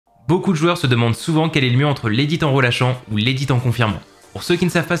Beaucoup de joueurs se demandent souvent quel est le mieux entre l'edit en relâchant ou l'edit en confirmant. Pour ceux qui ne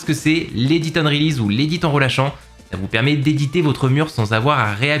savent pas ce que c'est, l'edit on release ou l'edit en relâchant, ça vous permet d'éditer votre mur sans avoir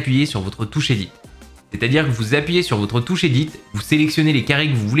à réappuyer sur votre touche edit. C'est-à-dire que vous appuyez sur votre touche edit, vous sélectionnez les carrés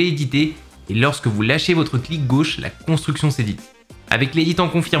que vous voulez éditer, et lorsque vous lâchez votre clic gauche, la construction s'édite. Avec l'edit en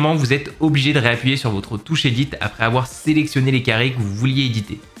confirmant, vous êtes obligé de réappuyer sur votre touche edit après avoir sélectionné les carrés que vous vouliez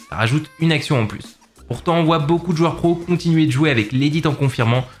éditer. Ça rajoute une action en plus. Pourtant, on voit beaucoup de joueurs pro continuer de jouer avec l'edit en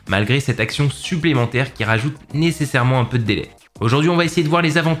confirmant malgré cette action supplémentaire qui rajoute nécessairement un peu de délai. Aujourd'hui, on va essayer de voir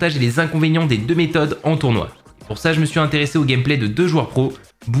les avantages et les inconvénients des deux méthodes en tournoi. Pour ça, je me suis intéressé au gameplay de deux joueurs pro,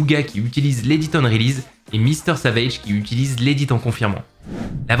 Bugha qui utilise l'edit on release et Mr.Savage qui utilise l'edit en confirmant.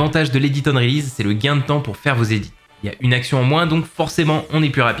 L'avantage de l'edit on release, c'est le gain de temps pour faire vos edits. Il y a une action en moins, donc forcément, on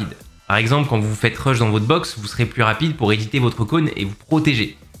est plus rapide. Par exemple, quand vous vous faites rush dans votre box, vous serez plus rapide pour éditer votre cône et vous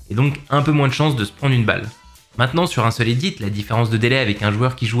protéger. Et donc un peu moins de chance de se prendre une balle. Maintenant, sur un seul edit, la différence de délai avec un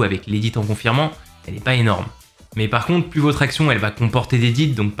joueur qui joue avec l'edit en confirmant, elle n'est pas énorme. Mais par contre, plus votre action elle va comporter d'edits,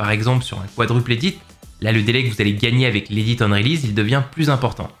 donc par exemple sur un quadruple edit, là le délai que vous allez gagner avec l'edit on release, il devient plus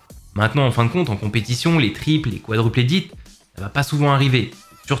important. Maintenant, en fin de compte, en compétition, les triples, les quadruples edits, ça va pas souvent arriver,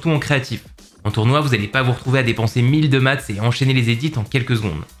 surtout en créatif. En tournoi, vous n'allez pas vous retrouver à dépenser 1000 de maths et enchaîner les edits en quelques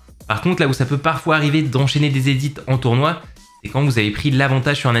secondes. Par contre, là où ça peut parfois arriver d'enchaîner des edits en tournoi, c'est quand vous avez pris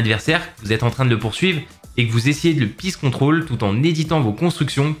l'avantage sur un adversaire, que vous êtes en train de le poursuivre et que vous essayez de le peace control tout en éditant vos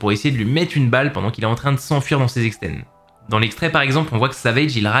constructions pour essayer de lui mettre une balle pendant qu'il est en train de s'enfuir dans ses extends. Dans l'extrait par exemple, on voit que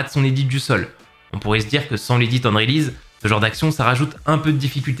Savage il rate son edit du sol. On pourrait se dire que sans l'edit on release, ce genre d'action ça rajoute un peu de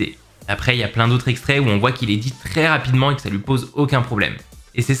difficulté. Après il y a plein d'autres extraits où on voit qu'il édite très rapidement et que ça lui pose aucun problème.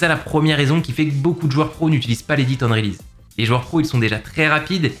 Et c'est ça la première raison qui fait que beaucoup de joueurs pro n'utilisent pas l'edit on release. Les joueurs pro ils sont déjà très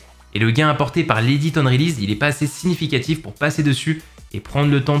rapides et le gain apporté par l'edit on release il n'est pas assez significatif pour passer dessus et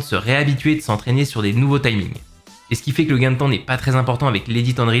prendre le temps de se réhabituer, de s'entraîner sur des nouveaux timings. Et ce qui fait que le gain de temps n'est pas très important avec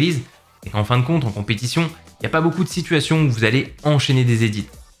l'edit on release, c'est qu'en fin de compte, en compétition, il n'y a pas beaucoup de situations où vous allez enchaîner des edits.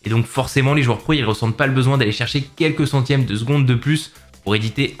 Et donc forcément, les joueurs pro, ils ressentent pas le besoin d'aller chercher quelques centièmes de secondes de plus pour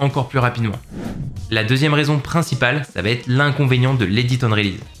éditer encore plus rapidement. La deuxième raison principale, ça va être l'inconvénient de l'edit on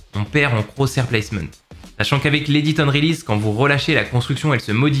release. On perd en crosshair placement. Sachant qu'avec l'edit on release, quand vous relâchez la construction, elle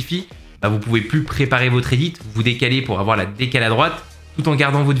se modifie, vous pouvez plus préparer votre edit, vous vous décalez pour avoir la décale à droite, tout en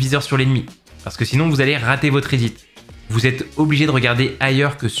gardant votre viseur sur l'ennemi. Parce que sinon, vous allez rater votre edit. Vous êtes obligé de regarder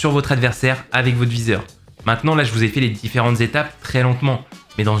ailleurs que sur votre adversaire avec votre viseur. Maintenant, là, je vous ai fait les différentes étapes très lentement.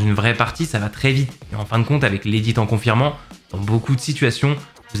 Mais dans une vraie partie, ça va très vite. Et en fin de compte, avec l'edit en confirmant, dans beaucoup de situations,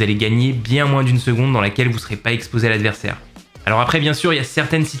 vous allez gagner bien moins d'une seconde dans laquelle vous ne serez pas exposé à l'adversaire. Alors après, bien sûr, il y a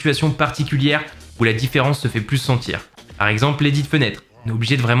certaines situations particulières où la différence se fait plus sentir. Par exemple, l'edit fenêtre. On est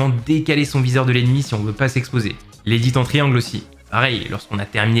obligé de vraiment décaler son viseur de l'ennemi si on ne veut pas s'exposer. L'edit en triangle aussi. Pareil, lorsqu'on a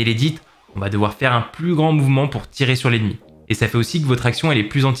terminé l'edit, on va devoir faire un plus grand mouvement pour tirer sur l'ennemi. Et ça fait aussi que votre action elle est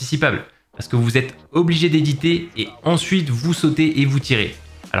plus anticipable, parce que vous êtes obligé d'éditer et ensuite vous sautez et vous tirez.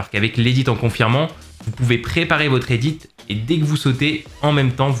 Alors qu'avec l'edit en confirmant, vous pouvez préparer votre edit et dès que vous sautez, en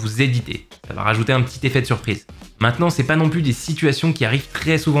même temps vous éditez. Ça va rajouter un petit effet de surprise. Maintenant, c'est pas non plus des situations qui arrivent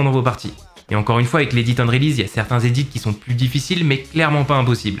très souvent dans vos parties. Et encore une fois, avec l'edit on release, il y a certains edits qui sont plus difficiles, mais clairement pas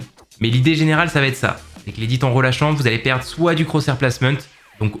impossibles. Mais l'idée générale, ça va être ça. Avec l'edit en relâchant, vous allez perdre soit du crosshair placement,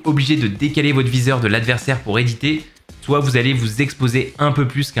 donc obligé de décaler votre viseur de l'adversaire pour éditer, soit vous allez vous exposer un peu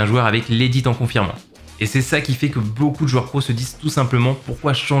plus qu'un joueur avec l'edit en confirmant. Et c'est ça qui fait que beaucoup de joueurs pro se disent tout simplement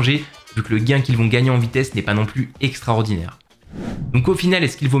pourquoi changer vu que le gain qu'ils vont gagner en vitesse n'est pas non plus extraordinaire. Donc au final,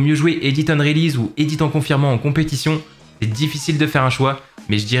 est-ce qu'il vaut mieux jouer edit on release ou edit en confirmant en compétition? C'est difficile de faire un choix,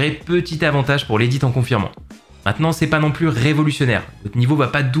 mais je dirais petit avantage pour l'edit en confirmant. Maintenant, c'est pas non plus révolutionnaire. Votre niveau va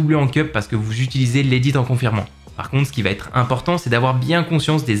pas doubler en cup parce que vous utilisez l'edit en confirmant. Par contre, ce qui va être important, c'est d'avoir bien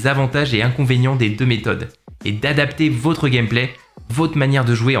conscience des avantages et inconvénients des deux méthodes et d'adapter votre gameplay, votre manière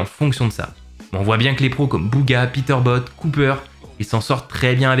de jouer en fonction de ça. On voit bien que les pros comme Bugha, Peterbot, Cooper, ils s'en sortent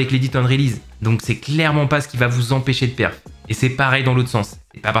très bien avec l'edit on release. Donc c'est clairement pas ce qui va vous empêcher de perf. Et c'est pareil dans l'autre sens.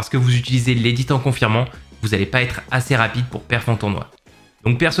 C'est pas parce que vous utilisez l'edit en confirmant que vous n'allez pas être assez rapide pour perf en tournoi.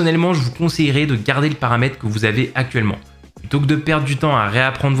 Donc personnellement, je vous conseillerais de garder le paramètre que vous avez actuellement. Plutôt que de perdre du temps à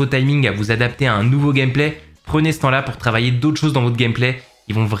réapprendre vos timings, à vous adapter à un nouveau gameplay, prenez ce temps-là pour travailler d'autres choses dans votre gameplay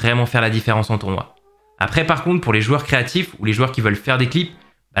qui vont vraiment faire la différence en tournoi. Après par contre, pour les joueurs créatifs ou les joueurs qui veulent faire des clips,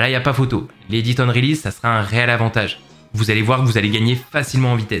 là il n'y a pas photo. L'edit on release, ça sera un réel avantage. Vous allez voir que vous allez gagner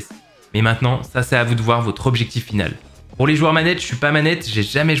facilement en vitesse. Mais maintenant, ça c'est à vous de voir votre objectif final. Pour les joueurs manette, je suis pas manette, j'ai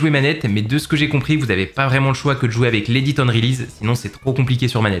jamais joué manette, mais de ce que j'ai compris, vous n'avez pas vraiment le choix que de jouer avec l'edit on release, sinon c'est trop compliqué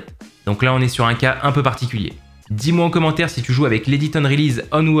sur manette. Donc là on est sur un cas un peu particulier. Dis-moi en commentaire si tu joues avec l'edit on release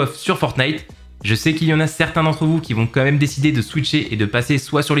on ou off sur Fortnite. Je sais qu'il y en a certains d'entre vous qui vont quand même décider de switcher et de passer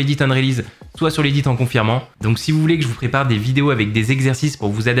soit sur l'edit on release, soit sur l'édite en confirmant. Donc si vous voulez que je vous prépare des vidéos avec des exercices pour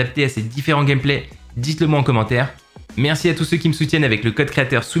vous adapter à ces différents gameplays, dites-le moi en commentaire. Merci à tous ceux qui me soutiennent avec le code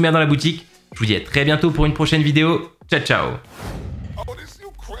créateur swiMa dans la boutique. Je vous dis à très bientôt pour une prochaine vidéo. Ciao ciao.